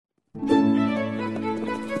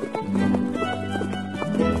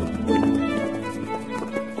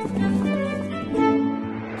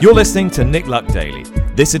You're listening to Nick Luck Daily.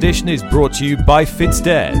 This edition is brought to you by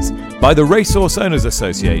FitzDares, by the Racehorse Owners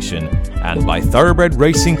Association, and by Thoroughbred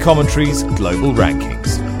Racing Commentary's Global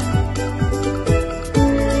Rankings.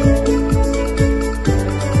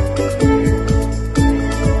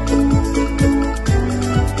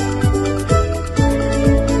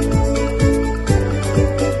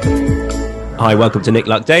 Hi, welcome to Nick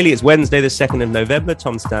Luck Daily. It's Wednesday, the 2nd of November.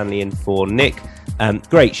 Tom Stanley in for Nick.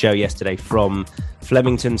 Great show yesterday from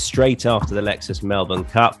Flemington, straight after the Lexus Melbourne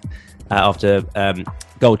Cup, after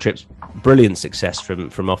Gold Trip's brilliant success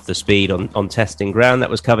from off the speed on testing ground. That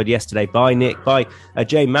was covered yesterday by Nick, by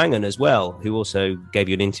Jane Mangan as well, who also gave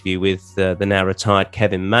you an interview with the now retired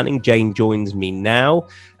Kevin Manning. Jane joins me now.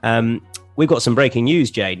 We've got some breaking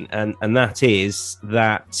news, Jane, and that is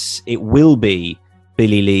that it will be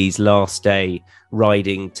Billy Lee's last day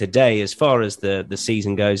riding today as far as the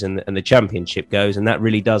season goes and the championship goes, and that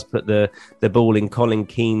really does put the ball in Colin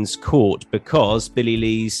Keane's court, because Billy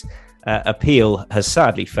Lee's appeal has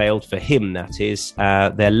sadly failed for him. That is,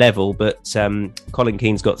 their level, but Colin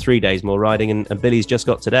Keane's got 3 days more riding, and Billy's just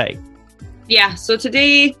got today. Yeah, so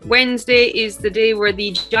today, Wednesday, is the day where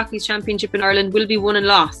the Jockeys Championship in Ireland will be won and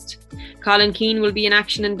lost. Colin Keane will be in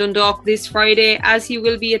action in Dundalk this Friday, as he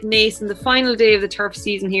will be at Naas on the final day of the turf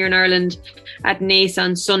season here in Ireland at Naas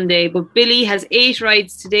on Sunday. But Billy has 8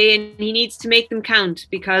 rides today and he needs to make them count,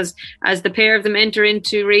 because as the pair of them enter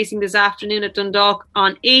into racing this afternoon at Dundalk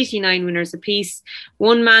on 89 winners apiece,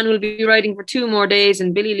 one man will be riding for 2 more days,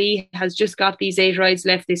 and Billy Lee has just got these 8 rides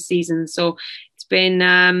left this season. So it's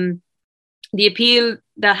been the appeal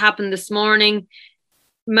that happened this morning.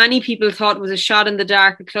 Many people thought it was a shot in the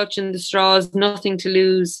dark, a clutch in the straws, nothing to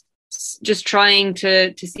lose, just trying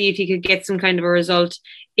to see if he could get some kind of a result.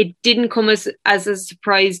 It didn't come as a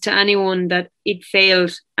surprise to anyone that it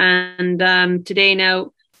failed. And today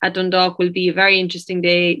now at Dundalk will be a very interesting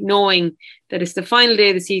day, knowing that it's the final day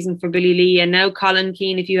of the season for Billy Lee. And now Colin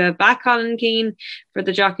Keane, if you have back Colin Keane for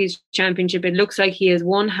the Jockeys Championship, it looks like he has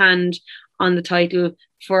one hand on the title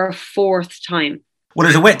for a 4th time. Well, it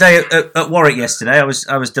was a wet day at Warwick yesterday. I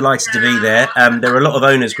was delighted to be there. There were a lot of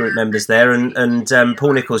owners group members there, and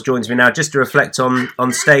Paul Nicholls joins me now just to reflect on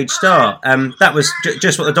Stage Star. That was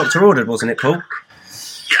just what the doctor ordered, wasn't it, Paul?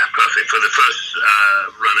 Yeah, perfect. For the first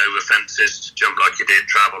run over fences, jump like he did,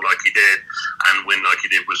 travel like he did, and win like he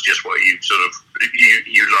did was just what you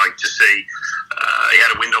you like to see. He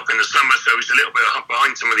had a wind up in the summer, so he's a little bit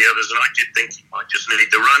behind some of the others, and I did think he might just need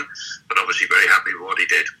the run, but obviously very happy with what he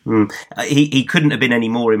did. He couldn't have been any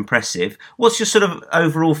more impressive. What's your sort of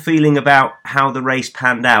overall feeling about how the race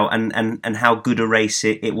panned out and how good a race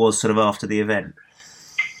it was sort of after the event?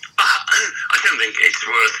 I don't think it's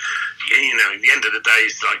worth... at the end of the day,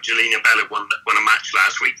 it's like Jelena Bella won a match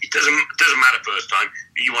last week. It doesn't matter first time.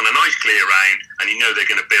 You want a nice clear round, and you know they're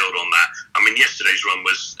going to build on that. I mean, yesterday's run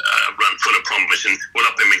was a run full of promise, and we'll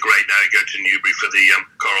up him in great now to go to Newbury for the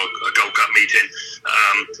Coral Gold Cup meeting,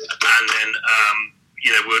 and then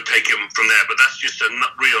we'll take him from there. But that's just a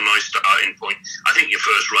real nice starting point. I think your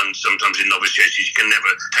first run, sometimes in novice chases, you can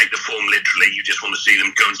never take the form literally. You just want to see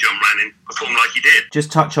them go and jump around and perform like he did.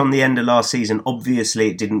 Just touch on the end of last season. Obviously,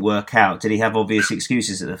 it didn't work out. Did he have obvious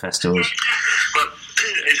excuses at the festivals? Well,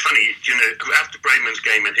 it's funny, after Braidman's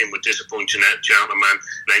game and him were disappointing at Cheltenham and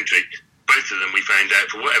Aintree, both of them, we found out,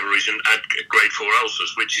 for whatever reason, had grade 4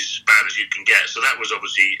 ulcers, which is as bad as you can get. So that was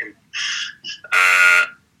obviously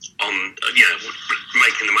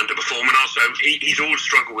making them underperform. And also, he's always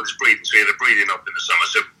struggled with his breathing, so he had a breathing up in the summer.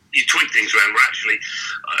 So you tweak things around. We're actually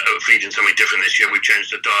feeding something different this year. We've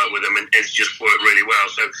changed the diet with him, and it's just worked really well.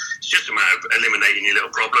 So it's just a matter of eliminating your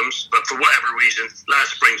little problems. But for whatever reason,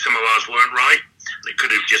 last spring, some of ours weren't right. It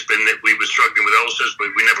could have just been that we were struggling with ulcers, but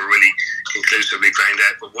we never really conclusively found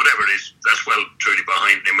out. But whatever it is, that's well truly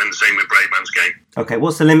behind him, and the same with Braidman's game. Okay,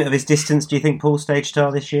 what's the limit of his distance, do you think, Paul, Stage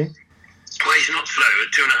Star this year? Well, he's not slow.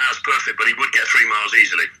 2.5 is perfect, but he would get 3 miles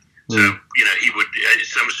easily. So, he would, at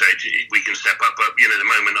some stage, we can step up. But, at the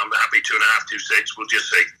moment, I'm happy 2.5, 2.6. We'll just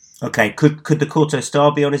see. Okay, could the Kauto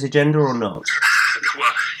Star be on his agenda or not?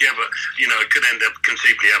 Well, yeah, but, it could end up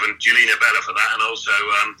conceivably having Jelena Bella for that, and also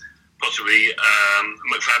possibly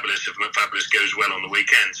McFabulous, if McFabulous goes well on the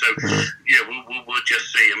weekend. So, we'll just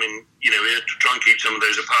see. I mean, we have to try and keep some of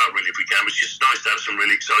those apart, really, if we can. It's just nice to have some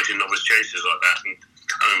really exciting novice chasers like that.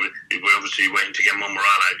 And we're obviously waiting to get Monmoral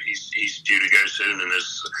out. He's due to go soon, and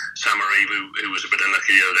there's Samareeve, who was a bit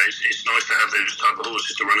unlucky the other day. It's nice to have those type of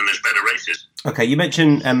horses to run in those better races. Okay, you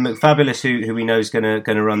mentioned McFabulous, who we know is going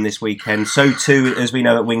to run this weekend. So too, as we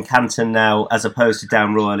know at Wincanton now, as opposed to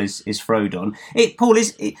Down Royal, is Frodon. Paul,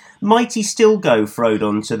 might he still go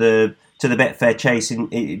Frodon to to the Betfair Chase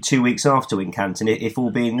in 2 weeks after Wincanton, if all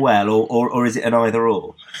being well, or is it an either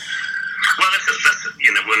or? Well, that's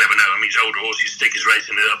we'll never know. I mean, his older horses stick his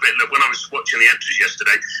racing a bit. Look, when I was watching the entries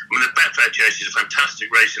yesterday, the Betfair Chase is a fantastic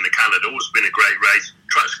race in the calendar. Always been a great race.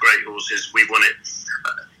 Tracks great horses. We've won it,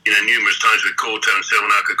 numerous times with Corto and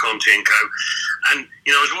Silvanaco Conti and co. And,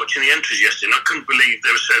 I was watching the entries yesterday and I couldn't believe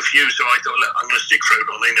there were so few. So I thought, look, I'm going to stick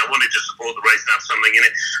Frodon in. I wanted to support the race and have something in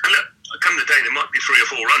it. And look, come the day, there might be 3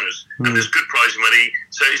 or 4 runners and there's good prize money.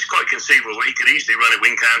 So it's quite conceivable he could easily run at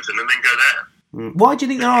Wincanton and then go there. Why do you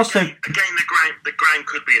think there are so... Again, the ground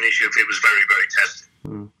could be an issue if it was very, very tested.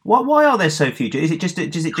 Why are there so few? Is it just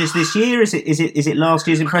this year? Is it last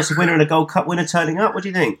year's impressive winner and a Gold Cup winner turning up? What do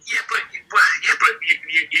you think? Yeah, but you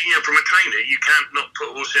from a trainer, you can't not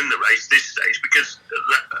put a horse in the race this stage because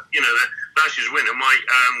last year's winner might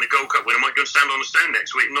the Gold Cup winner might go and stand on a stone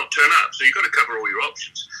next week and not turn up. So you've got to cover all your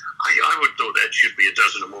options. I would have thought there should be a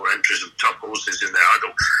dozen or more entries of top horses in there. I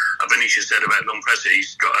thought Venetia said about Lompressa,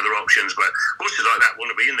 he's got other options, but horses like that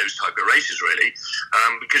want to be in those type of races really,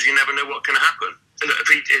 because you never know what can happen. And if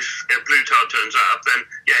Blue Tar turns up, then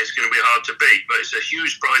it's going to be hard to beat. But it's a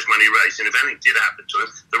huge prize money race, and if anything did happen to him,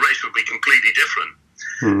 the race would be completely different.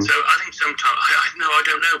 So I think sometimes I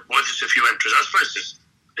don't know why there's a few entries. I suppose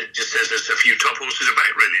it just says there's a few top horses about.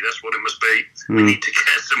 Really, that's what it must be. We need to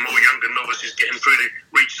get some more younger novices getting through the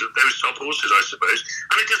reach of those top horses, I suppose.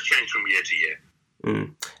 And it does change from year to year.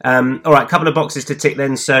 All right, a couple of boxes to tick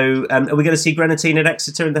then. So are we going to see Grenadine at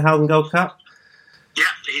Exeter in the Haldon Gold Cup? Yeah,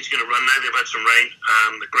 he's going to run now. They've had some rain.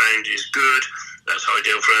 The ground is good. That's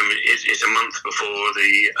ideal for him. It's a month before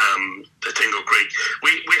the Tingle Creek.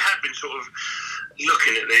 We had been sort of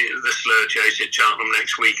looking at the slur chase at Cheltenham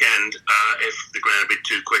next weekend if the ground had been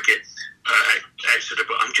too quick at Exeter,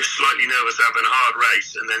 but I'm just slightly nervous having a hard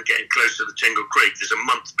race and then getting close to the Tingle Creek. There's a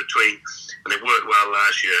month between, and it worked well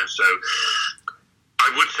last year, so I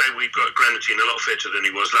would say we've got Grenadine a lot fitter than he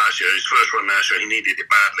was last year. His first run last year, he needed it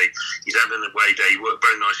badly. He's had an away day. He worked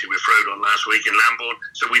very nicely with Frodon last week in Lambourne.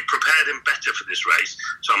 So we prepared him better for this race.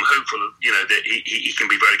 So I'm hopeful, that he can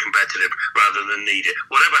be very competitive rather than need it.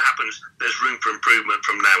 Whatever happens, there's room for improvement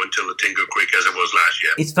from now until the Tingle Creek as it was last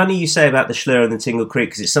year. It's funny you say about the Schlur and the Tingle Creek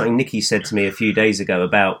because it's something Nicky said to me a few days ago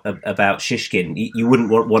about Shishkin. You wouldn't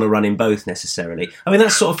want to run in both necessarily. I mean,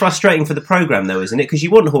 that's sort of frustrating for the programme though, isn't it? Because you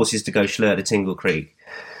want horses to go Schlur to Tingle Creek.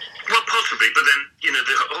 Well, possibly, but then,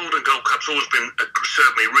 the Haldon Gold Cup's always been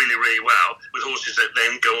served me really, really well with horses that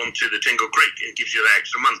then go on to the Tingle Creek. It gives you that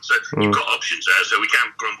extra month. So you've got options there, so we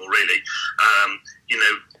can't grumble, really.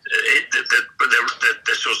 But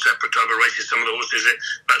they're sort of separate type of races. Some of the horses that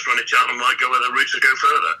perhaps run at Cheltenham might go other routes or go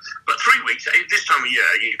further. But 3 weeks, this time of year,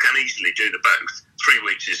 you can easily do the both. 3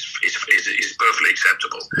 weeks is perfectly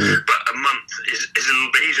acceptable. But a month is a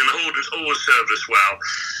little bit easier. And the Haldon's always served us well.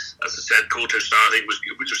 As I said, Corto started, was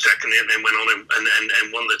second and then went on and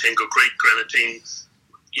won the Tingle Creek. Grenadine,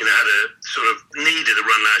 had a sort of needed a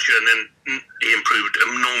run last year and then he improved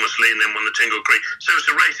enormously and then won the Tingle Creek. So it's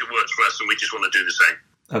a race that works for us and we just want to do the same.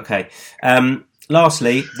 Okay.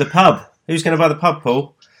 Lastly, the pub. Who's going to buy the pub,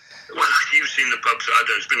 Paul? Well, you've seen the pub.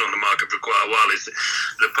 It's been on the market for quite a while.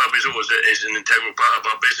 The pub is always an integral part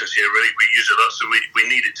of our business here, really. We use it a lot, so we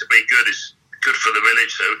need it to be good. It's good for the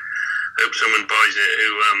village, so hope someone buys it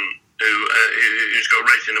who's got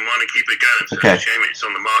racing in mind and keep it going. So it's a shame it's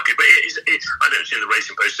on the market. But I don't see in the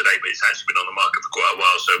Racing Post today, but it's actually been on the market for quite a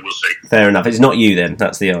while, so we'll see. Fair enough. It's not you then,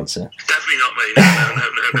 that's the answer. Definitely not me.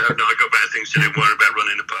 No, I got better things to do than worry about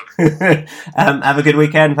running the pub. Have a good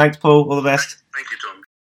weekend. Thanks, Paul. All the best. Thank you, Tom.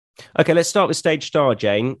 Okay, let's start with Stage Star,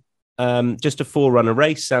 Jane. Just a 4-runner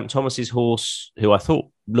race. Sam Thomas's horse, who I thought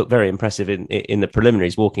looked very impressive in the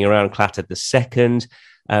preliminaries, walking around, clattered the second.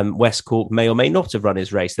 West Cork may or may not have run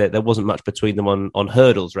his race. There wasn't much between them on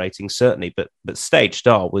hurdles rating, certainly, but Stage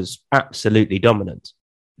Star was absolutely dominant.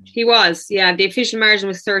 He was, yeah. The official margin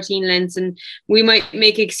was 13 lengths, and we might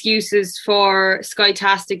make excuses for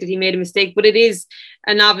Skytastic that he made a mistake, but it is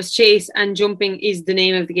a novice chase, and jumping is the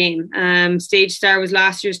name of the game. Stage Star was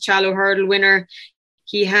last year's Challow Hurdle winner.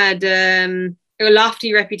 He had a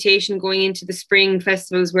lofty reputation going into the spring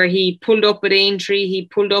festivals where he pulled up at Aintree, he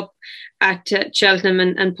pulled up at Cheltenham,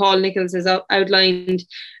 and Paul Nicholls has outlined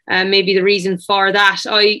maybe the reason for that.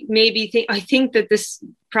 I think that this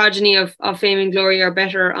progeny of Fame and Glory are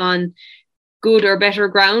better on good or better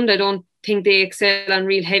ground. I don't think they excel on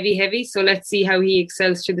real heavy, so let's see how he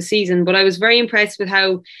excels through the season. But I was very impressed with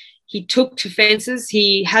how he took to fences.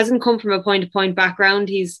 He hasn't come from a point-to-point background.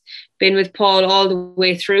 He's been with Paul all the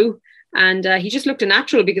way through, and he just looked a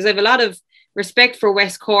natural, because I have a lot of respect for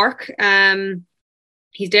West Cork.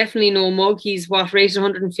 He's definitely no mug. He's rated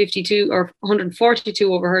 152 or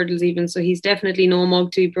 142 over hurdles even. So he's definitely no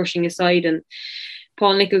mug to be brushing aside. And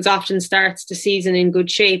Paul Nicholls often starts the season in good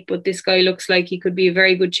shape, but this guy looks like he could be a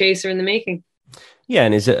very good chaser in the making. Yeah,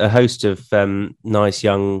 and is a host of nice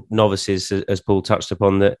young novices, as Paul touched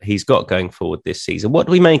upon, that he's got going forward this season. What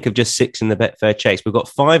do we make of just 6 in the Betfair Chase? We've got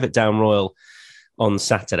 5 at Down Royal on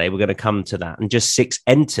Saturday. We're going to come to that, and just 6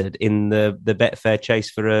 entered in the Betfair Chase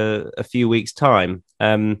for a few weeks' time.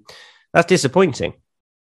 That's disappointing.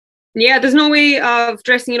 Yeah, there's no way of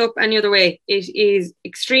dressing it up any other way. It is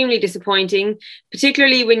extremely disappointing,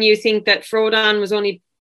 particularly when you think that Frodon was only,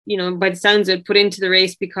 by the sounds of it, put into the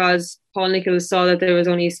race because Paul Nicholls saw that there was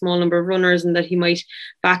only a small number of runners and that he might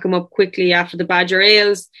back him up quickly after the Badger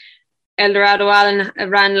Ales. Eldorado Allen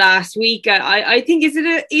ran last week. I think, is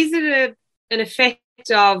it an effect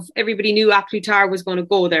of everybody knew A Plus Tard was going to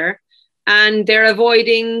go there, and they're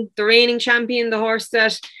avoiding the reigning champion, the horse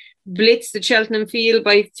that blitzed the Cheltenham field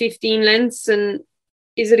by 15 lengths? And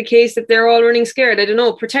is it a case that they're all running scared? I don't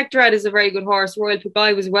know. Protectorate is a very good horse. Royal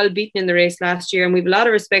Pugai was well beaten in the race last year, and we have a lot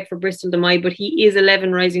of respect for Bristol de Mai, but he is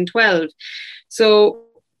 11 rising 12. So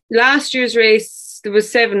last year's race, there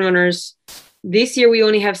was 7 runners. This year, we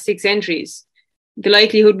only have 6 entries. The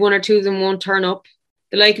likelihood 1 or 2 of them won't turn up.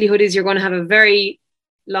 The likelihood is you're going to have a very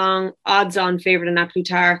long odds-on favourite in A Plus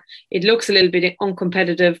Tard. It looks a little bit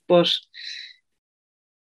uncompetitive, but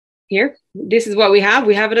here, this is what we have.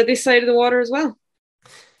 We have it at this side of the water as well.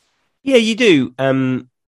 Yeah, you do.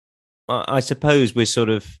 I suppose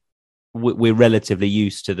we're relatively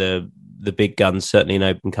used to the big guns, certainly in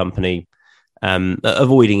open company,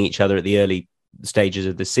 avoiding each other at the early stages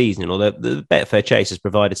of the season. Although the Betfair Chase has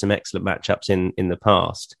provided some excellent matchups in the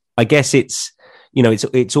past. I guess it's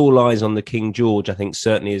all eyes on the King George. I think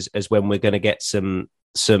certainly as when we're going to get some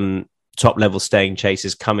top level staying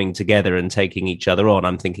chasers coming together and taking each other on.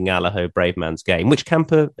 I'm thinking Allaho, Braveman's Game. Which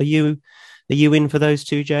camp are you in for those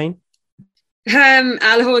two, Jane?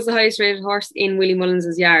 Allaho is the highest rated horse in Willie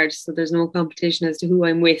Mullins' yard, so there's no competition as to who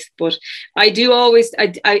I'm with. But I've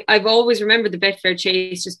always remembered the Betfair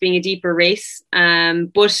Chase just being a deeper race.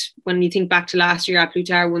 But when you think back to last year, A Plus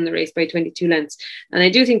Tard won the race by 22 lengths, and I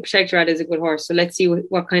do think Protectorate is a good horse. So let's see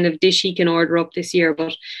what kind of dish he can order up this year.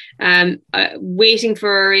 But waiting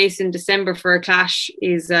for a race in December for a clash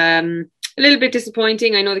is a little bit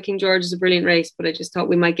disappointing. I know the King George is a brilliant race, but I just thought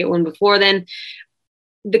we might get one before then.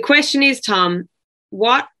 The question is, Tom,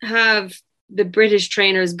 what have the British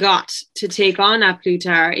trainers got to take on A Plus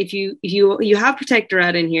Tard? If you have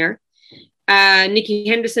Protectorate in here, Nicky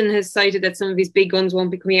Henderson has cited that some of his big guns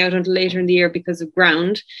won't be coming out until later in the year because of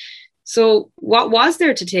ground. So what was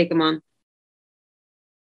there to take him on?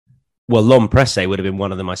 Well, L'Homme Pressé would have been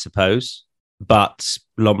one of them, I suppose. But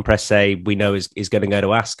L'Homme Pressé, we know, is going to go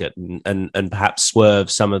to Ascot and perhaps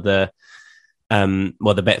swerve some of the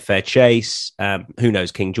the Betfair Chase. Who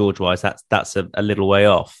knows, King George wise, that's a little way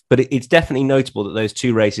off. But it's definitely notable that those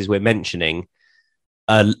two races we're mentioning,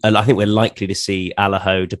 I think we're likely to see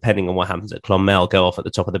Allaho, depending on what happens at Clonmel, go off at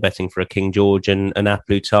the top of the betting for a King George, and A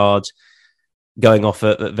Plus Tard going off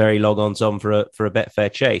at very long odds on for a Betfair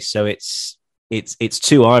Chase. So it's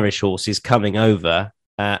two Irish horses coming over,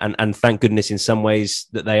 and thank goodness in some ways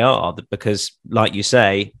that they are, because like you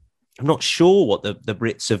say, I'm not sure what the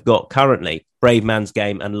Brits have got currently. Braveman's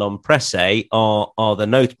Game and L'Homme Pressé are the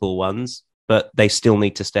notable ones, but they still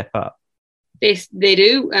need to step up. They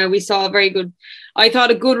do. We saw a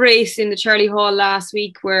good race in the Charlie Hall last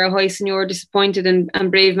week where Ahoy Senor disappointed and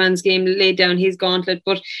Braveman's Game laid down his gauntlet.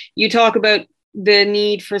 But you talk about the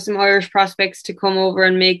need for some Irish prospects to come over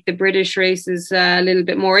and make the British races a little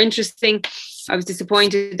bit more interesting. I was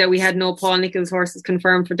disappointed that we had no Paul Nicholls horses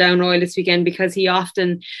confirmed for Down Royal this weekend, because he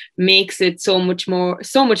often makes it so much more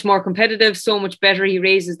competitive, so much better. He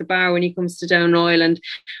raises the bar when he comes to Down Royal, and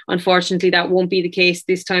unfortunately that won't be the case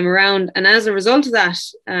this time around. And as a result of that,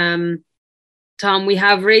 Tom, we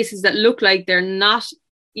have races that look like they're not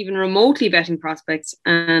even remotely betting prospects,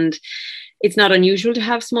 and it's not unusual to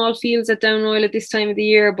have small fields at Down Royal at this time of the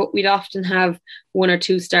year, but we'd often have 1 or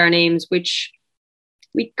 2 star names, which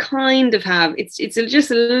we kind of have. It's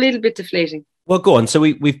just a little bit deflating. Well, go on. So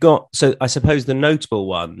we've got, so I suppose the notable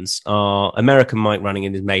ones are American Mike running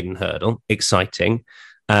in his maiden hurdle. Exciting.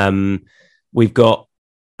 We've got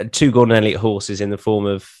 2 Gordon Elliott horses in the form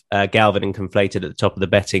of Galvin and Conflated at the top of the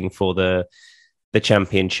betting for the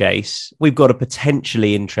Champion Chase. We've got a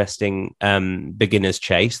potentially interesting beginner's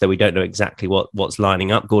chase, though we don't know exactly what's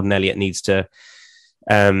lining up. Gordon Elliott needs to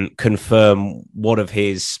confirm what of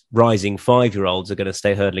his rising 5-year-olds are going to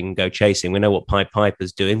stay hurdling and go chasing. We know what Pied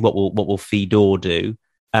Piper's doing. What will Fedor do?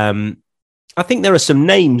 I think there are some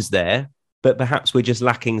names there but perhaps we're just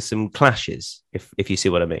lacking some clashes, if you see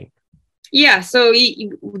what I mean. Yeah, so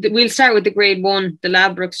we'll start with the Grade 1, the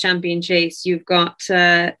Ladbrokes Champion Chase. You've got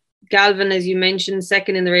Galvin, as you mentioned,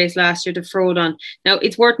 second in the race last year to Frodon. Now,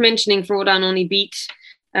 it's worth mentioning Frodon only beat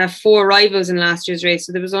 4 rivals in last year's race,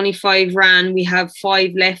 so there was only 5 ran. We have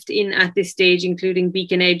 5 left in at this stage, including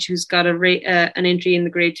Beacon Edge, who's got an entry in the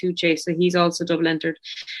Grade 2 chase, so he's also double entered.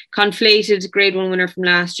 Conflated, Grade 1 winner from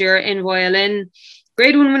last year. NYLN,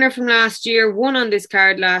 Grade 1 winner from last year, won on this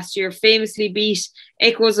card last year, famously beat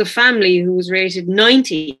Echoes of Family, who was rated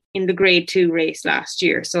 90 in the Grade 2 race last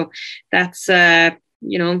year. So that's,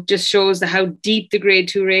 just shows how deep the Grade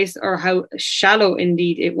 2 race, or how shallow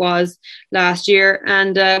indeed it was last year.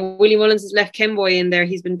 And Willie Mullins has left Kemboy in there.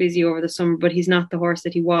 He's been busy over the summer, but he's not the horse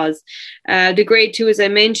that he was. The Grade 2, as I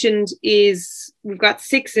mentioned, we've got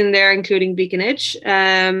 6 in there, including Beacon Edge.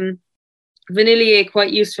 Vanillier,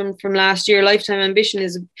 quite used from last year. Lifetime Ambition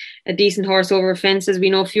is a decent horse over fences. We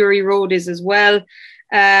know Fury Road is as well.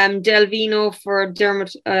 Delvino for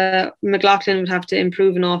Dermot McLaughlin would have to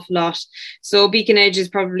improve an awful lot. So Beacon Edge is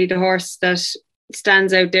probably the horse that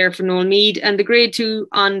stands out there for Noel Meade. And the Grade 2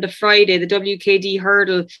 on the Friday, the WKD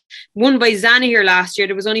Hurdle, won by Zanahiyr last year.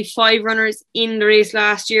 There was only 5 runners in the race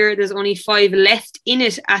last year. There's only 5 left in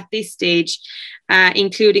it at this stage,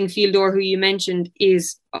 including Fieldor, who you mentioned,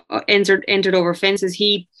 is entered over fences.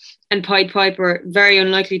 He and Pied Piper very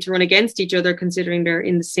unlikely to run against each other, considering they're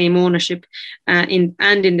in the same ownership in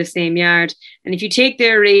the same yard. And if you take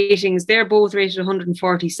their ratings, they're both rated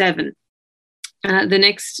 147. The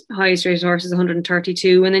next highest rated horse is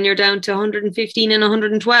 132, and then you're down to 115 and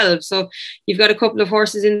 112. So you've got a couple of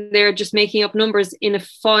horses in there just making up numbers in a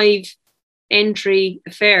 5 entry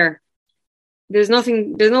affair. There's no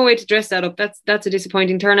way to dress that up. That's a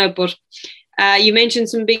disappointing turnout, but you mentioned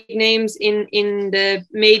some big names in the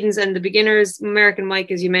maidens and the beginners. American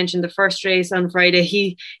Mike, as you mentioned, the first race on Friday,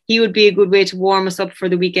 he would be a good way to warm us up for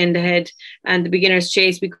the weekend ahead. And the beginners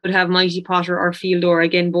chase, we could have Mighty Potter or Fieldor,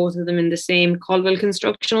 again, both of them in the same Caldwell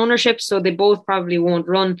Construction ownership, so they both probably won't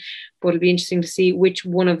run, but it'll be interesting to see which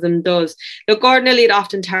one of them does. Look, Gordon Elliott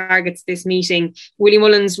often targets this meeting. Willie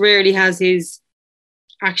Mullins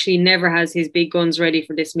never has his big guns ready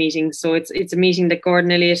for this meeting. So it's a meeting that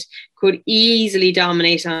Gordon Elliott could easily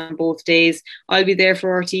dominate on both days. I'll be there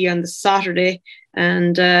for RT on the Saturday.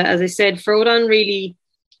 And as I said, Frodon really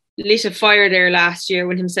lit a fire there last year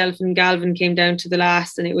when himself and Galvin came down to the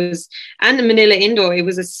last, and the Manila Indo, it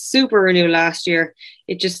was a super renewal last year.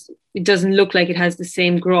 It doesn't look like it has the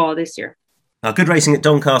same draw this year. Good racing at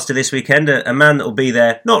Doncaster this weekend. A man that will be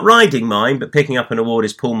there, not riding mine, but picking up an award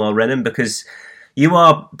is Paul Mulrennan, because you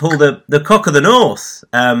are, Paul, the cock of the north.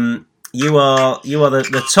 You are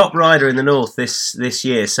the top rider in the north this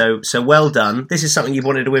year. So well done. This is something you've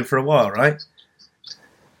wanted to win for a while, right?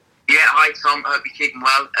 Yeah, hi Tom. I hope you're keeping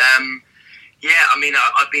well.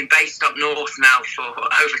 I've been based up north now for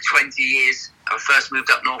over 20 years. I first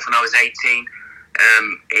moved up north when I was 18.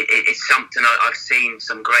 It's something I've seen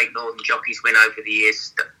some great northern jockeys win over the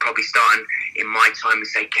years. Probably starting in my time with,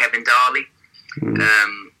 say, Kevin Darley.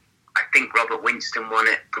 I think Robert Winston won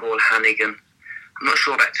it, Paul Hannigan. I'm not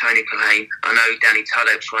sure about Tony Pillane. I know Danny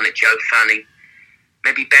Tudhope's won it, Joe Fanning.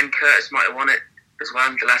 Maybe Ben Curtis might have won it as well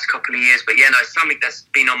in the last couple of years. But yeah, no, it's something that's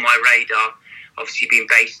been on my radar, obviously being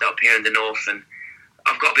based up here in the north. And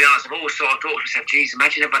I've got to be honest, I've always thought to myself, geez,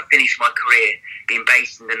 imagine if I finished my career being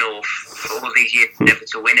based in the north for all these years, never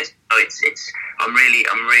to win it. So I'm really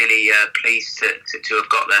pleased to have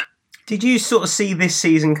got there. Did you sort of see this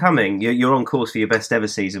season coming? You're on course for your best ever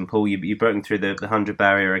season, Paul. You've broken through the 100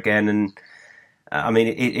 barrier again, and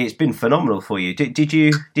it's been phenomenal for you. Did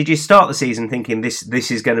you start the season thinking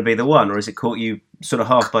this is going to be the one, or has it caught you sort of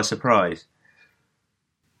half by surprise?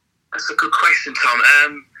 That's a good question, Tom. I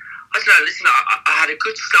don't know. Listen, I had a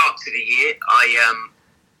good start to the year.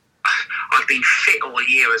 I've been fit all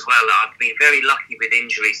year as well. I've been very lucky with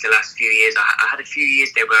injuries the last few years. I had a few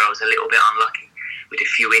years there where I was a little bit unlucky with a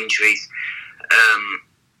few injuries.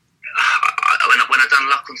 When I done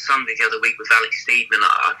Luck on Sunday the other week with Alex Steedman,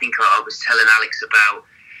 I think I was telling Alex about,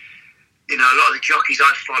 a lot of the jockeys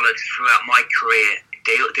I followed throughout my career,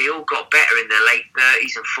 they all got better in their late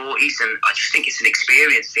 30s and 40s, and I just think it's an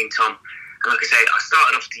experience thing, Tom. And like I say, I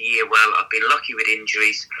started off the year well. I've been lucky with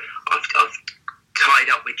injuries. I've tied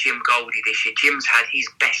up with Jim Goldie this year. Jim's had his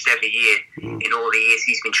best ever year in all the years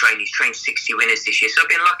he's been training. He's trained 60 winners this year. So I've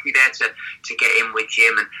been lucky there to get in with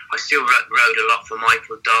Jim. And I still rode a lot for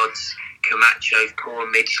Michael Dodds, Camacho, Paul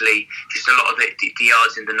Midgley. Just a lot of the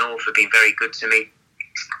yards in the north have been very good to me.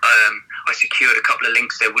 I secured a couple of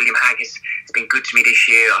links there. William Haggis has been good to me this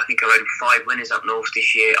year. I think I rode 5 winners up north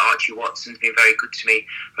this year. Archie Watson's been very good to me.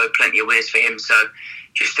 I rode plenty of winners for him. So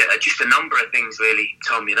just a number of things really,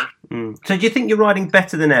 Tom, you know. So do you think you're riding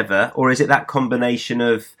better than ever, or is it that combination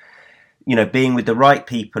of, you know, being with the right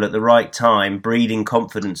people at the right time, breeding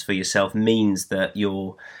confidence for yourself means that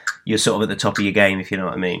you're sort of at the top of your game, if you know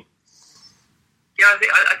what I mean? Yeah,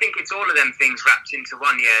 I think it's all of them things wrapped into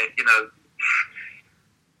one. Yeah, you know,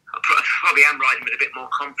 I probably am riding with a bit more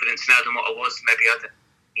confidence now than what I was maybe other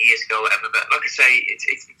years ago, or whatever. But like I say,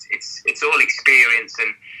 it's all experience,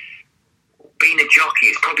 and being a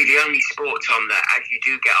jockey is probably the only sport, Tom, that as you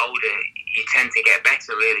do get older, you tend to get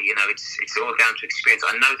better. Really, you know, it's all down to experience.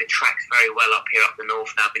 I know the tracks very well up here, up the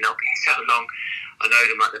north. Now I've been up here so long, I know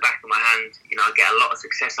them like the back of my hand. You know, I get a lot of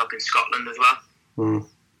success up in Scotland as well.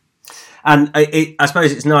 And I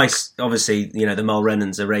suppose it's nice, obviously, you know, the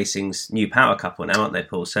Mulrennans are racing's new power couple now, aren't they,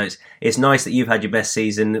 Paul? So it's nice that you've had your best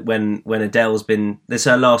season when Adele's been, this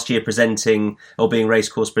is her last year presenting or being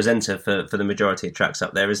racecourse presenter for the majority of tracks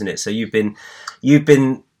up there, isn't it? So you've been,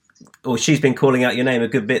 or she's been calling out your name a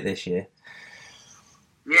good bit this year.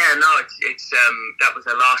 Yeah, no, it's that was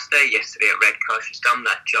her last day yesterday at Redcar. She's done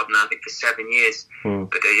that job now, I think, for 7 years.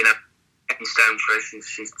 But you know, stepping stone for her.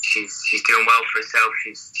 She's doing well for herself.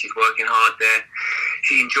 She's working hard there.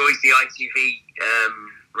 She enjoys the ITV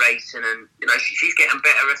racing, and you know, she's getting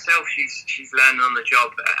better herself. She's learning on the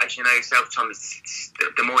job. As you know yourself, Tom,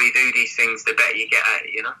 the more you do these things, the better you get at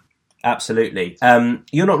it. You know. Absolutely.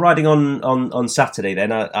 You're not riding on Saturday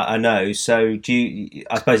then, I know. So do you?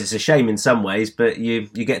 I suppose it's a shame in some ways, but you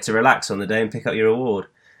get to relax on the day and pick up your award.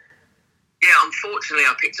 Yeah, unfortunately,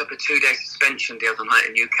 I picked up a 2-day suspension the other night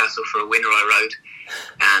in Newcastle for a winner I rode,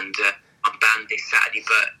 and I'm banned this Saturday.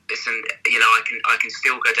 But listen, you know, I can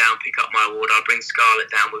still go down and pick up my award. I'll bring Scarlett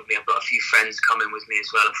down with me. I've got a few friends coming with me as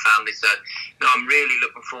well, and family. So, no, I'm really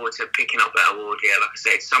looking forward to picking up that award. Yeah, like I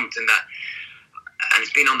say, it's something that. And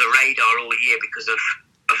it's been on the radar all year because I've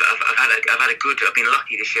been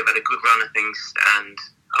lucky this year. I've had a good run of things, and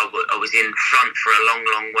I was in front for a long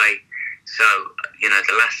way. So, you know,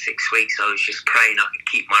 the last 6 weeks I was just praying I could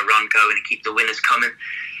keep my run going and keep the winners coming.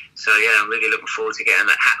 So yeah, I'm really looking forward to getting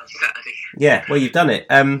that hat on Saturday. Yeah, well, you've done it.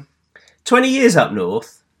 20 years up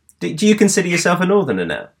north. Do you consider yourself a northerner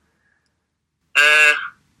now?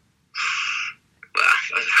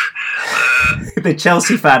 The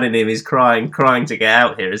Chelsea fan in him is crying to get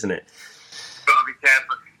out here, isn't it? Got to be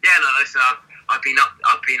careful. Yeah, no, listen, I've been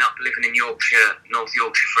up living in Yorkshire, North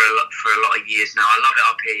Yorkshire for a lot of years now. I love it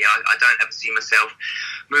up here. Yeah, I don't ever see myself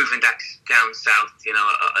moving down south. You know,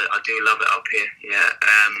 I do love it up here. Yeah.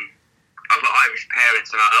 I've got Irish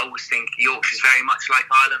parents, and I always think Yorkshire's very much like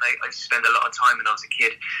Ireland. I used to spend a lot of time when I was a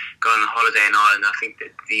kid going on holiday in Ireland. I think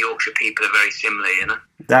that the Yorkshire people are very similar, you know.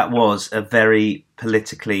 That was a very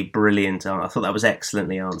politically brilliant answer. I thought that was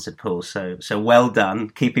excellently answered, Paul. So well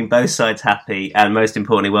done, keeping both sides happy, and most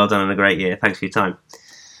importantly, well done on a great year. Thanks for your time.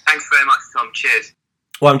 Thanks very much, Tom. Cheers.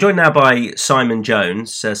 Well, I'm joined now by Simon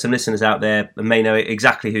Jones. Some listeners out there may know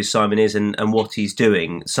exactly who Simon is and what he's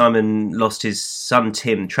doing. Simon lost his son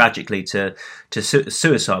Tim tragically to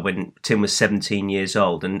suicide when Tim was 17 years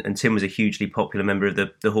old, and Tim was a hugely popular member of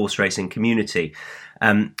the horse racing community.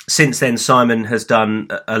 Since then, Simon has done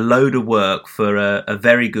a load of work for a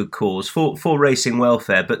very good cause for racing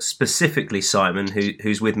welfare, but specifically Simon,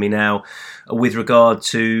 who's with me now, with regard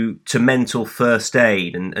to mental first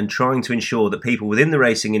aid and trying to ensure that people within the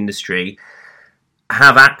racing industry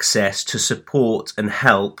have access to support and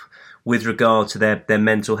help with regard to their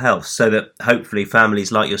mental health, so that hopefully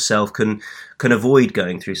families like yourself can avoid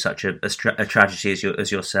going through such a tragedy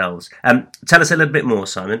as yourselves. Tell us a little bit more,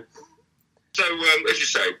 Simon. So, as you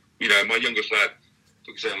say, you know, my youngest lad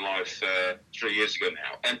took his own life 3 years ago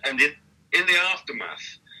now. And in the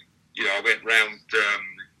aftermath, you know, I went round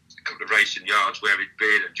a couple of racing yards where he'd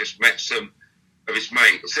been and just met some of his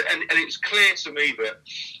mates. And it was clear to me that,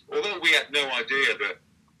 although we had no idea that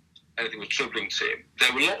anything was troubling Tim,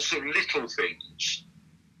 there were lots of little things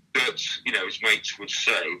that, you know, his mates would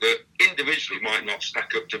say that individually might not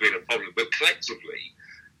stack up to being a problem, but collectively,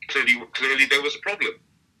 clearly there was a problem.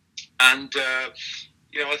 And,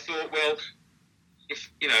 you know, I thought, well,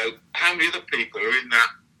 if, you know, how many other people are in that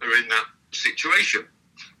situation?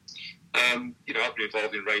 You know, I've been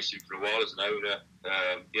involved in racing for a while as an owner,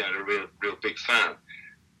 you know, a real big fan.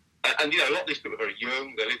 And, you know, a lot of these people are very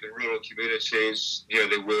young. They live in rural communities. You know,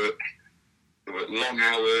 they work long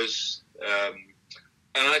hours.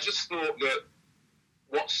 And I just thought that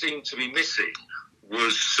what seemed to be missing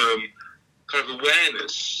was some kind of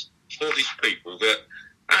awareness for these people that,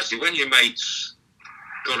 actually, when your mate's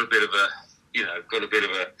got a bit of got a bit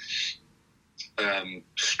of a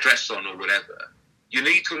stress on or whatever, you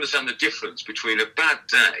need to understand the difference between a bad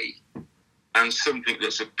day and something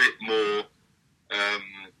that's a bit more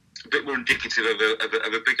indicative of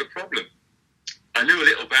a bigger problem. I knew a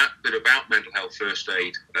little bit about mental health first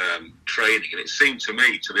aid training, and it seemed to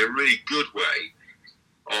me to be a really good way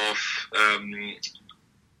of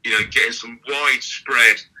getting some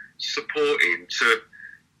widespread support to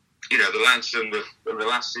the lads and the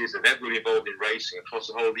lasses and everybody involved in racing across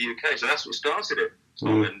the whole of the UK. So that's what started it,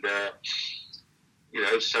 Tom. And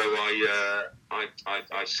so I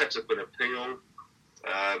set up an appeal.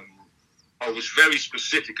 I was very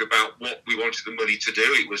specific about what we wanted the money to do.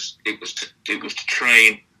 It was to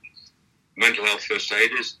train mental health first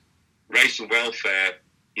aiders. Race and Welfare,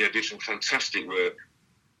 do some fantastic work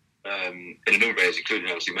in a number of areas, including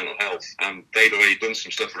obviously mental health. And they'd already done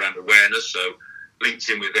some stuff around awareness, so linked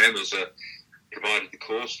in with them as provided the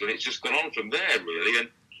course, and it's just gone on from there really. And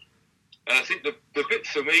I think the bit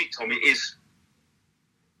for me, Tommy, is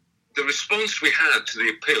the response we had to the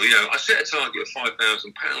appeal. I set a target of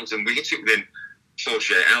 £5,000 and we hit it within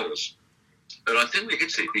 48 hours. And I think we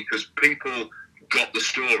hit it because people got the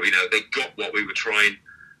story. They got what we were trying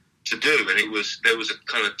to do, and there was a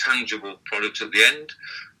kind of tangible product at the end.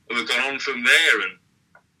 And we've gone on from there, and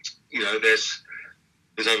there's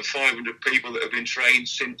over 500 people that have been trained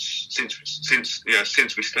since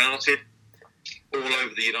we started, all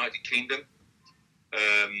over the United Kingdom.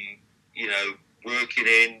 Working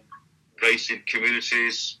in racing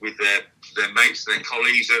communities with their mates and their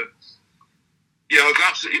colleagues, and I've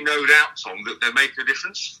absolutely no doubt, Tom, that they're making a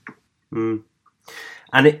difference. Mm.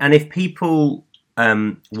 And if people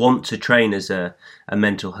want to train as a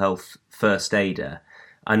mental health first aider,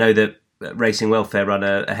 I know that Racing Welfare run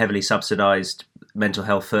a heavily subsidised mental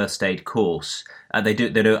health first aid course. They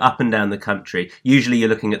do up and down the country. Usually you're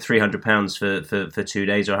looking at £300 for 2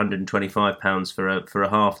 days or £125 for a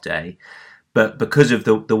half day. But because of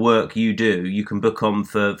the work you do, you can book on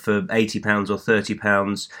for £80 or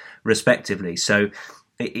 £30 respectively. So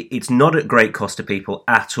it's not at great cost to people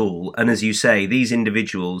at all. And as you say, these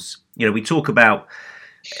individuals, we talk about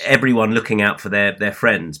everyone looking out for their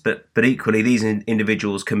friends, but equally these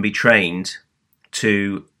individuals can be trained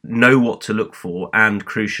to know what to look for and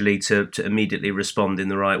crucially to immediately respond in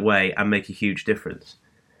the right way and make a huge difference.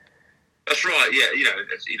 That's right. Yeah.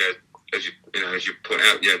 As you point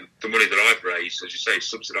out, the money that I've raised, as you say,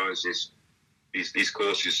 subsidises these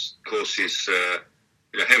courses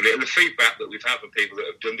heavily. And the feedback that we've had from people that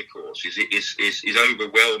have done the course is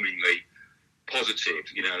overwhelmingly positive.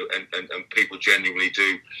 And people genuinely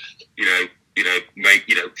do,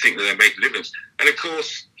 think that they're making a difference. And of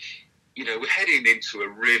course, we're heading into a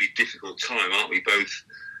really difficult time, aren't we?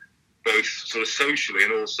 Both sort of socially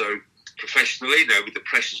and also professionally, with the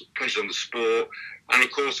pressures on the sport, and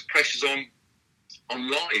of course the pressures on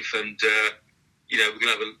life. And we're going to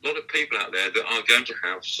have a lot of people out there that are going to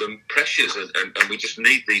have some pressures, and we just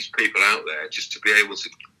need these people out there just to be able to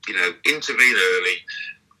intervene early,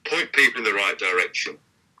 point people in the right direction,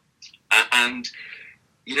 and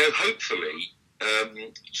hopefully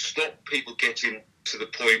stop people getting to the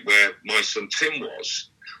point where my son Tim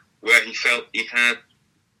was, where he felt he had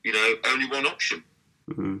only one option.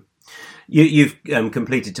 Mm-hmm. You've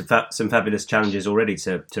completed some fabulous challenges already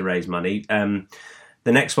to raise money.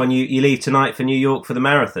 The next one, you leave tonight for New York for the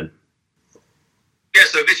marathon. Yeah,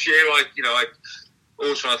 so this year I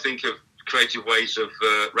also I think of creative ways of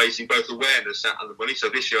raising both awareness and the money. So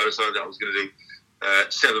this year I decided I was going to do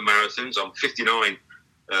 7 marathons. I'm 59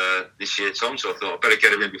 this year, Tom, so I thought I'd better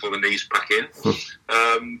get them in before the knees pack in.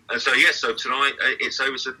 And so tonight it's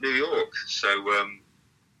over to New York. So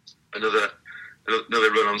another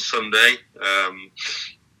run on Sunday,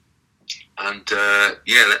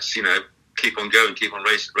 let's keep on going, keep on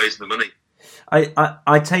raising the money.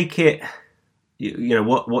 I take it,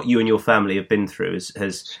 what you and your family have been through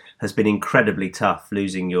has been incredibly tough,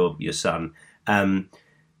 losing your son.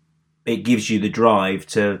 It gives you the drive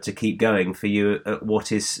to keep going for you at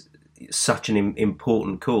what is such an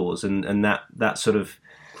important cause, and that sort of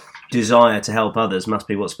desire to help others must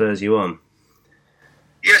be what spurs you on.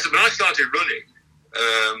 Yes, when I started running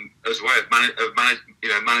as a way of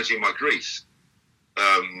managing my grief,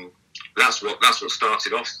 that's what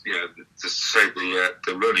started off, to say the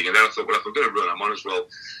running. And then I thought, well, if I'm going to run, I might as well,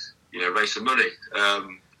 raise some money.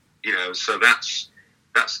 So that's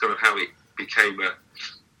kind of how it became not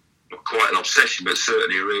quite an obsession, but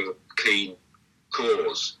certainly a real keen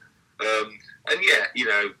cause. Every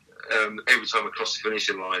time I cross the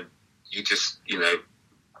finishing line, you just,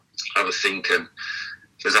 have a think, and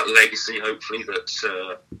there's that legacy, hopefully, that,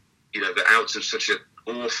 that out of such an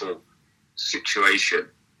awful situation.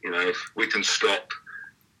 If we can stop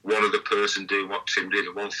one other person doing what Tim did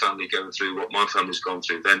and one family going through what my family's gone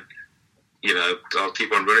through, then, I'll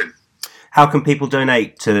keep on running. How can people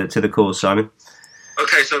donate to the cause, Simon?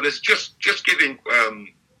 Okay, so there's just giving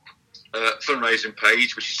fundraising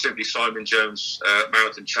page, which is simply Simon Jones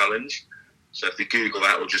Marathon Challenge. So if you Google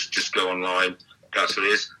that or just go online, that's what it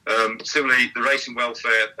is. Similarly, the Racing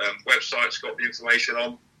Welfare website's got the information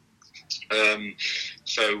on.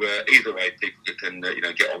 So either way, people can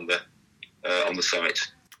get on the site.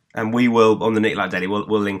 And we will, on the Nick Luck Daily, we'll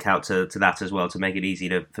link out to that as well to make it easy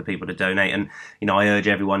for people to donate. And, I urge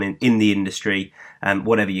everyone in the industry,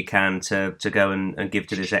 whatever you can, to go and give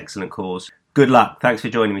to this excellent cause. Good luck. Thanks for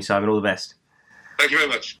joining me, Simon. All the best. Thank you very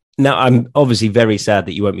much. Now, I'm obviously very sad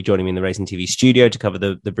that you won't be joining me in the Racing TV studio to cover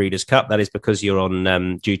the Breeders' Cup. That is because you're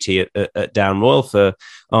on duty at Down Royal for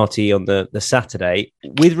RT on the Saturday.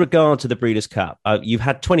 With regard to the Breeders' Cup, you've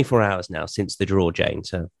had 24 hours now since the draw, Jane,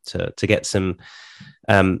 to get some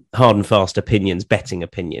hard and fast opinions, betting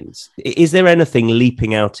opinions. Is there anything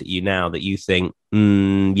leaping out at you now that you think,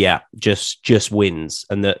 just wins,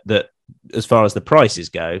 and that as far as the prices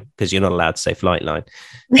go, because you're not allowed to say Flightline,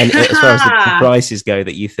 and as far as the prices go,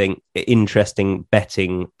 that you think interesting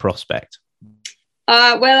betting prospect?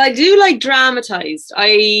 Well, I do like Dramatised.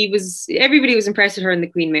 Everybody was impressed with her in the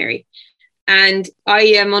Queen Mary, and I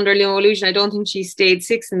am under no illusion. I don't think she stayed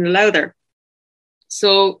sixth in the Lowther,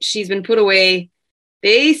 so she's been put away.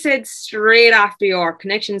 They said straight after York.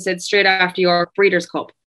 Connection said straight after York, Breeders'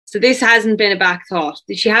 Cup. So this hasn't been a back thought.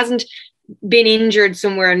 She hasn't been injured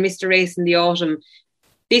somewhere and missed a race in the autumn.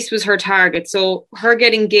 This was her target. So her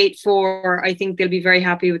getting gate 4, I think they'll be very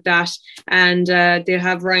happy with that. And they'll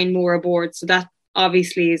have Ryan Moore aboard. So that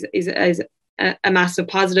obviously is a massive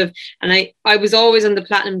positive. And I was always on the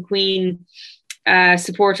Platinum Queen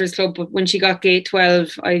supporters club, but when she got gate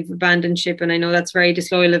 12, I've abandoned ship, and I know that's very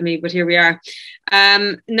disloyal of me, but here we are.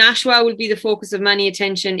 Nashwa will be the focus of many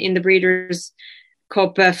attention in the Breeders'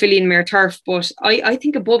 Cup filly and mare turf, but I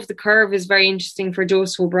think Above the Curve is very interesting for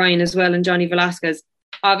Joseph O'Brien as well, and Johnny Velasquez.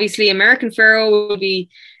 Obviously, American Pharaoh will be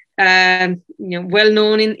well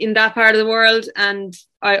known in that part of the world, and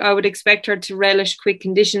I would expect her to relish quick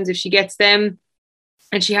conditions if she gets them.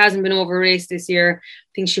 And she hasn't been over raced this year.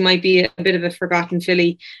 I think she might be a bit of a forgotten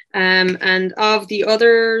filly. And of the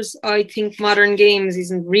others, I think Modern Games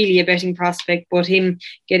isn't really a betting prospect, but him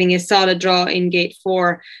getting a solid draw in gate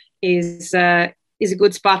 4 is a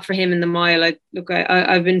good spot for him in the mile.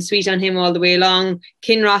 I've been sweet on him all the way along.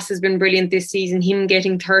 Kinross has been brilliant this season. Him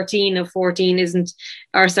getting 13 of 16 isn't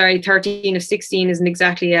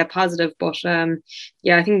exactly a positive, but I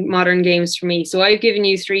think Modern Games for me. So I've given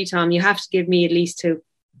you 3, Tom. You have to give me at least 2.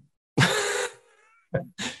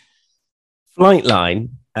 Flightline.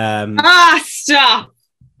 Stop!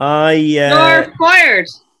 You're fired.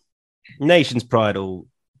 Nation's Pride will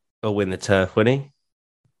win the turf, won't he?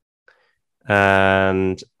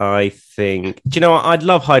 And I think, do you know what? I'd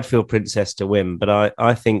love Hidefield Princess to win, but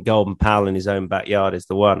I think Golden Pal in his own backyard is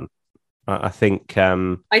the one. I think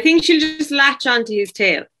she'll just latch onto his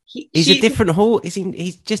tail. He's a different horse.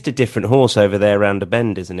 He's just a different horse over there around a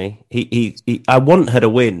bend, isn't he? He I want her to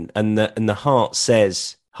win, and the heart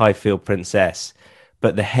says Highfield Princess,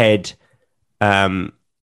 but the head,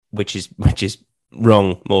 which is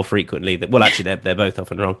wrong more frequently. Well, actually, they're both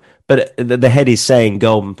often wrong. But the head is saying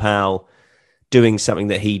Golden Pal doing something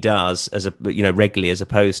that he does regularly, as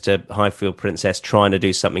opposed to Highfield Princess trying to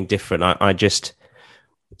do something different. I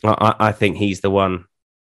think he's the one.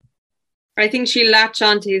 I think she'll latch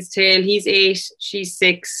onto his tail. He's 8, she's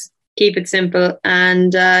 6. Keep it simple,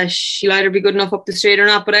 and she'll either be good enough up the straight or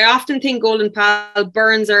not. But I often think Golden Pal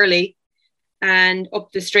burns early, and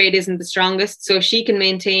up the straight isn't the strongest. So if she can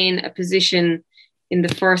maintain a position in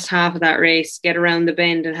the first half of that race, get around the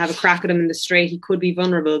bend and have a crack at him in the straight, he could be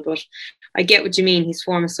vulnerable. But I get what you mean. His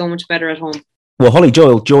form is so much better at home. Well, Holly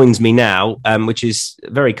Doyle joins me now, which is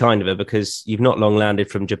very kind of her, because you've not long landed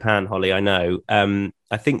from Japan, Holly, I know.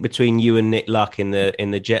 I think between you and Nick Luck in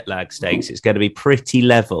the jet lag stakes, it's going to be pretty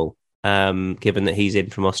level, given that he's in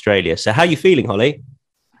from Australia. So how are you feeling, Holly?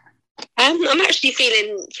 I'm actually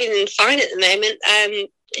feeling fine at the moment.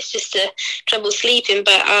 It's just trouble sleeping,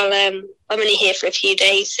 but I'm only here for a few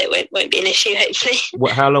days, so it won't be an issue, hopefully.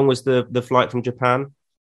 How long was the flight from Japan?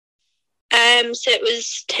 So it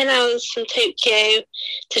was 10 hours from Tokyo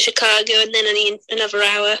to Chicago, and then only another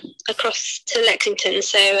hour across to Lexington.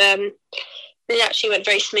 So it actually went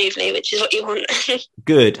very smoothly, which is what you want.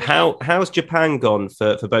 Good. How's Japan gone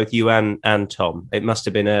for both you and Tom? It must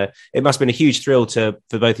have been a huge thrill for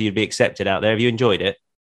both of you to be accepted out there. Have you enjoyed it?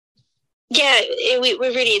 Yeah, we're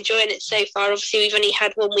really enjoying it so far. Obviously, we've only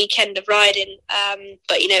had one weekend of riding,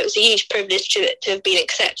 but it was a huge privilege to have been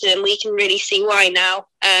accepted, and we can really see why now.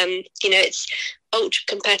 It's ultra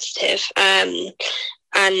competitive,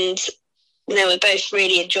 and we're both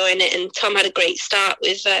really enjoying it. And Tom had a great start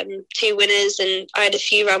with 2 winners, and I had a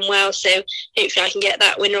few run well. So hopefully I can get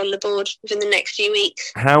that winner on the board within the next few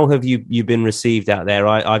weeks. How have you been received out there?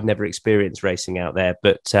 I've never experienced racing out there,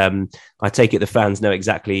 but I take it the fans know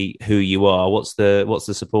exactly who you are. What's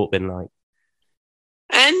the support been like?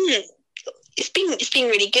 It's been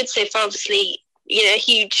really good so far. Obviously,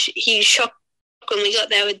 huge shock when we got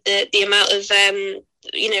there with the amount of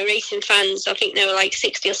racing fans. I think there were like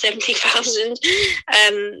 60 or 70,000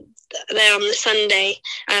 there on the Sunday,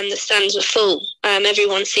 and the stands were full.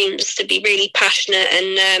 Everyone seems to be really passionate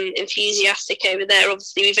and enthusiastic over there.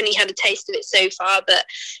 Obviously, we've only had a taste of it so far, but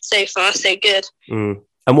so far so good. And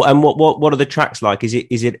what are the tracks like? Is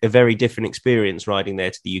it a very different experience riding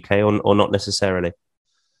there to the UK, or not necessarily?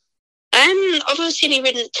 I've obviously only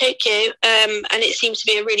ridden at Tokyo, and it seems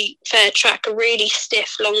to be a really fair track, a really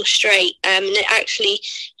stiff, long straight. And it actually,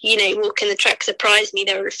 walking the track surprised me.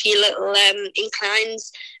 There were a few little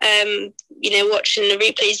inclines. Watching the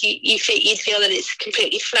replays, you'd feel that it's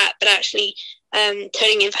completely flat, but actually,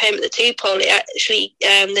 turning in home at the 2-pole,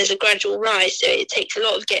 there's a gradual rise, so it takes a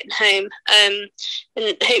lot of getting home. And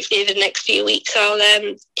hopefully, over the next few weeks, I'll,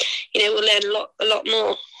 we'll learn a lot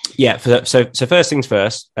more. Yeah. So first things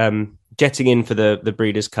first. Getting in for the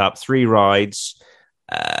Breeders' Cup, 3 rides.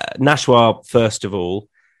 Nashwa, first of all,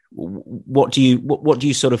 what do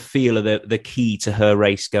you sort of feel are the key to her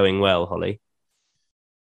race going well, Holly?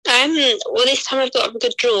 Well, this time I've got a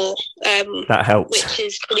good draw. That helps, which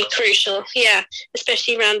is pretty crucial. Yeah,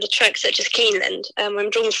 especially around a track such as Keeneland. I'm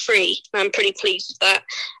drawn 3. I'm pretty pleased with that.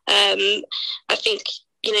 I think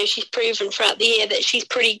she's proven throughout the year that she's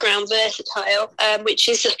pretty ground versatile, which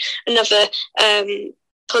is another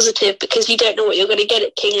positive, because you don't know what you're going to get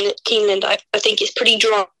at Keeneland. I think it's pretty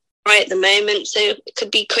dry at the moment, so it could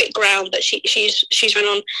be quick ground, but she's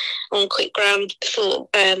run on quick ground before,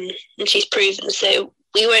 and she's proven, so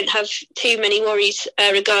we won't have too many worries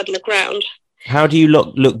regarding the ground. How do you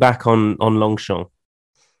look back on Longchamp?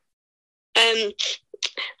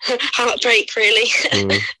 Heartbreak, really.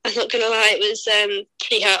 I'm not going to lie, it was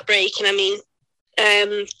pretty heartbreaking. I mean,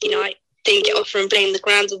 I didn't get off and blame the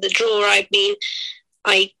ground of the draw.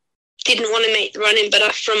 I didn't want to make the run-in, but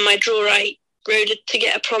from my draw, I rode to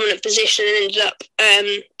get a prominent position and ended up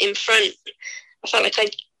in front. I felt like I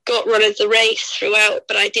got run of the race throughout,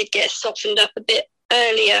 but I did get softened up a bit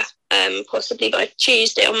earlier, possibly by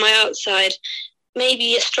Tuesday on my outside,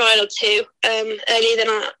 maybe a stride or 2 earlier than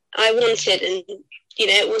I wanted, and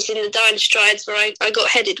it was in the dying strides where I got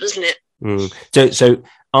headed, wasn't it? So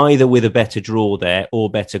either with a better draw there or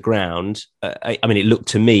better ground, I mean, it looked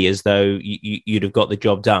to me as though you'd have got the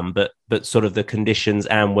job done, but sort of the conditions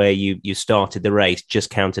and where you started the race just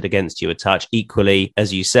counted against you a touch. Equally,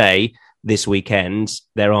 as you say, this weekend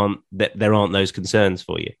there aren't those concerns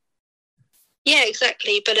for you. Yeah,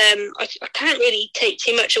 exactly. But I can't really take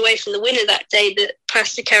too much away from the winner that day, the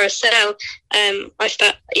Pasta Carousel. I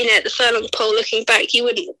thought, at the furlong pole, looking back, you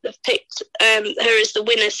wouldn't have picked her as the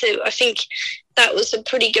winner. So I think that was a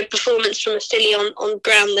pretty good performance from a filly on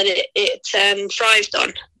ground that it thrived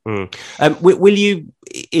on. Will you,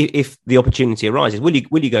 if the opportunity arises, will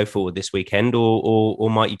you go forward this weekend, or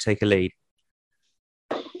might you take a lead?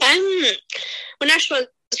 Well, Nashwa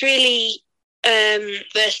was really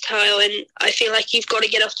versatile, and I feel like you've got to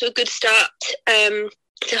get off to a good start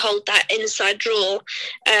to hold that inside draw.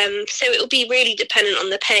 So it will be really dependent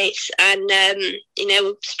on the pace, and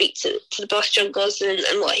we'll speak to the boss John Gosden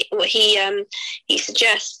and what he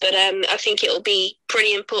suggests. But I think it will be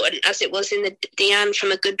pretty important, as it was in the Diane,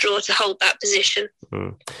 from a good draw to hold that position.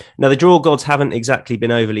 Now, the draw gods haven't exactly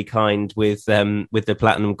been overly kind with the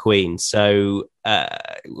Platinum Queen. So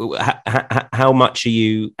how much are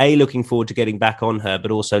you looking forward to getting back on her,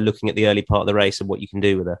 but also looking at the early part of the race and what you can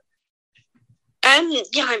do with her? I'm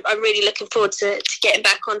really looking forward to getting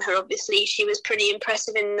back on her. Obviously, she was pretty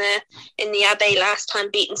impressive in the Abbey last time,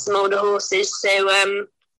 beating some older horses. So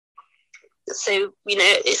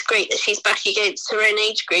it's great that she's back against her own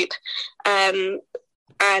age group.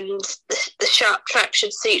 And the sharp track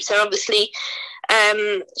should suit her. Obviously,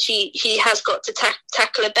 she has got to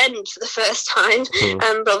tackle a bend for the first time,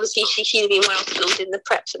 but obviously she'd been well skilled in the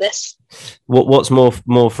prep for this. What's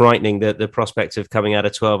more frightening, the prospect of coming out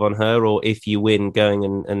of 12 on her, or if you win, going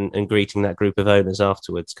and greeting that group of owners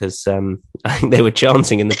afterwards? Because I think they were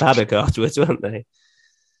chanting in the paddock afterwards, weren't they?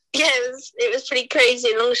 Yeah, it was pretty crazy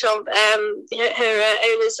in Longchamp. Her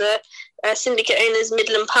owners Syndicate owners,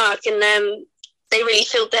 Midland Park, and they really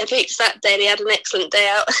filled their boots that day. They had an excellent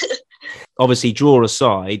day out. Obviously, draw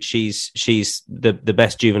aside, she's the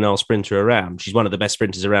best juvenile sprinter around. She's one of the best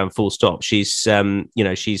sprinters around, full stop. She's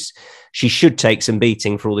she should take some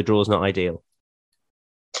beating for all the draws not ideal.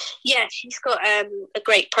 Yeah, she's got a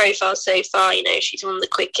great profile so far. She's one of the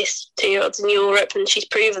quickest 2-year-olds in Europe, and she's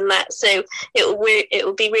proven that. So it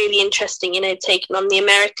will be really interesting, taking on the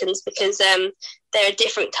Americans, because they're a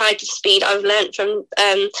different type of speed. I've learned from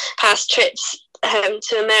past trips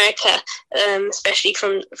to America, especially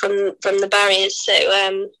from the barriers. So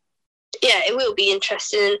it will be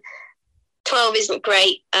interesting. 12 isn't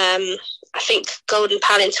great. I think Golden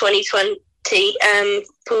Pal in 2020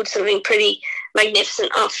 pulled something pretty magnificent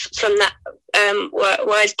off from that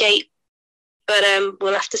wide gate, but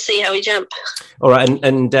we'll have to see how we jump. All right,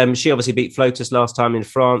 and she obviously beat Flotus last time in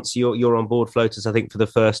France. You're on board Flotus, I think, for the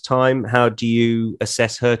first time. How do you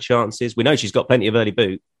assess her chances? We know she's got plenty of early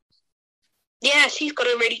boot. Yeah, she's got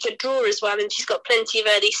a really good draw as well, and she's got plenty of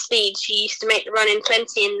early speed. She used to make the run in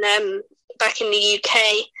plenty back in the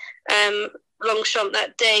UK. Longchamp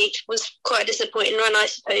that day was quite a disappointing run, I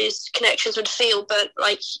suppose. Connections would feel, but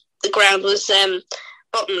the ground was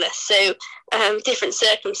bottomless. So different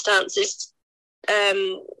circumstances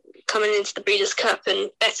coming into the Breeders' Cup,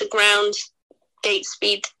 and better ground, gate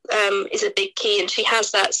speed is a big key, and she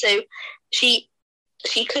has that. So she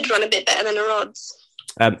could run a bit better than her odds.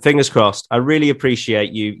 Fingers crossed. I really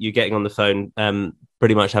appreciate you getting on the phone,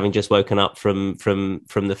 pretty much having just woken up from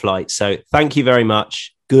the flight. So thank you very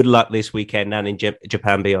much. Good luck this weekend and in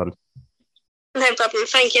Japan beyond. No problem.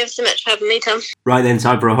 Thank you so much for having me, Tom. Right then,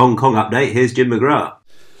 time for a Hong Kong update. Here's Jim McGrath.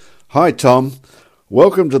 Hi, Tom.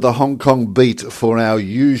 Welcome to the Hong Kong beat for our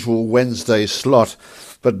usual Wednesday slot.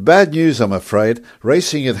 But bad news, I'm afraid.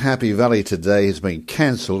 Racing at Happy Valley today has been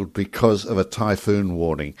cancelled because of a typhoon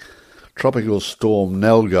warning. Tropical storm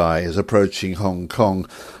Nalgai is approaching Hong Kong.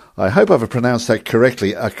 I hope I've pronounced that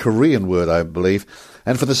correctly, a Korean word, I believe.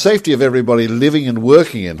 And for the safety of everybody living and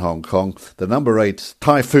working in Hong Kong, the number 8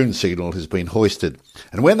 typhoon signal has been hoisted.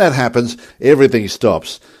 And when that happens, everything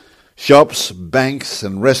stops. Shops, banks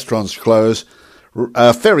and restaurants close,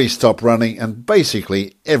 ferries stop running, and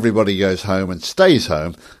basically everybody goes home and stays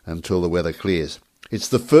home until the weather clears. It's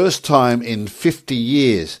the first time in 50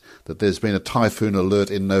 years that there's been a typhoon alert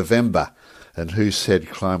in November, and who said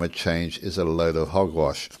climate change is a load of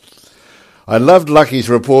hogwash? I loved Lucky's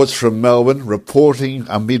reports from Melbourne, reporting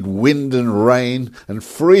amid wind and rain and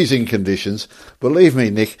freezing conditions. Believe me,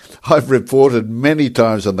 Nick, I've reported many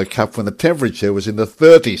times on the Cup when the temperature was in the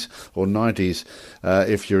 30s or 90s,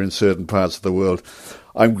 if you're in certain parts of the world.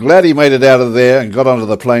 I'm glad he made it out of there and got onto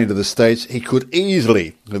the plane to the States. He could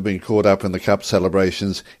easily have been caught up in the Cup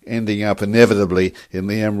celebrations, ending up inevitably in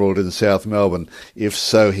the Emerald in South Melbourne. If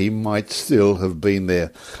so, he might still have been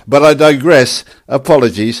there. But I digress.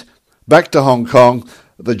 Apologies. Back to Hong Kong.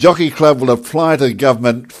 The Jockey Club will apply to the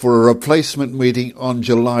government for a replacement meeting on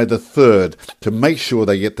July the 3rd to make sure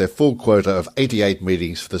they get their full quota of 88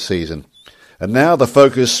 meetings for the season. And now the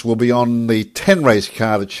focus will be on the 10-race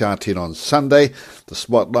card at Sha Tin on Sunday. The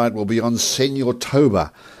spotlight will be on Senor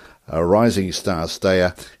Toba, a rising star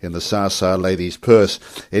stayer in the Sa Sa Ladies Purse,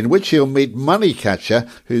 in which he'll meet Moneycatcher,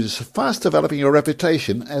 who's fast developing a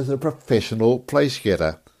reputation as a professional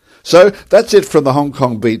place-getter. So that's it from the Hong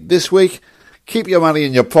Kong beat this week. Keep your money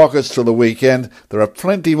in your pockets till the weekend. There are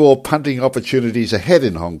plenty more punting opportunities ahead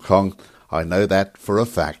in Hong Kong. I know that for a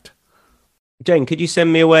fact. Jane, could you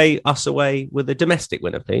send us away with a domestic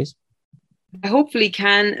winner, please? I hopefully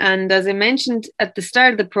can. And as I mentioned at the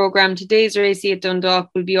start of the programme, today's race at Dundalk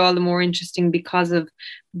will be all the more interesting because of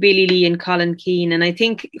Billy Lee and Colin Keane. And I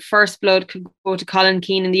think First Blood could go to Colin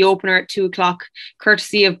Keane in the opener at 2:00,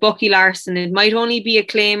 courtesy of Bucky Larson. It might only be a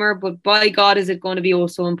claimer, but by God, is it going to be oh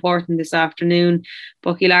so important this afternoon.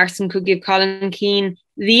 Bucky Larson could give Colin Keane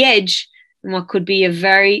the edge in what could be a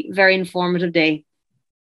very, very informative day.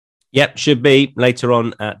 Yep, should be later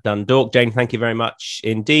on at Dundalk. Jane, thank you very much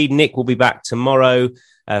indeed. Nick will be back tomorrow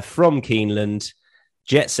from Keeneland,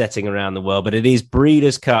 jet setting around the world, but it is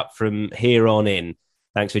Breeders' Cup from here on in.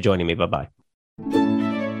 Thanks for joining me. Bye-bye.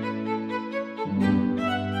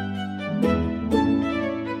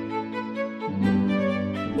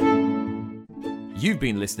 You've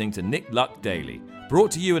been listening to Nick Luck Daily,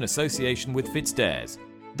 brought to you in association with FitzDares,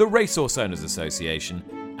 the Racehorse Owners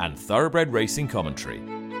Association, and Thoroughbred Racing Commentary.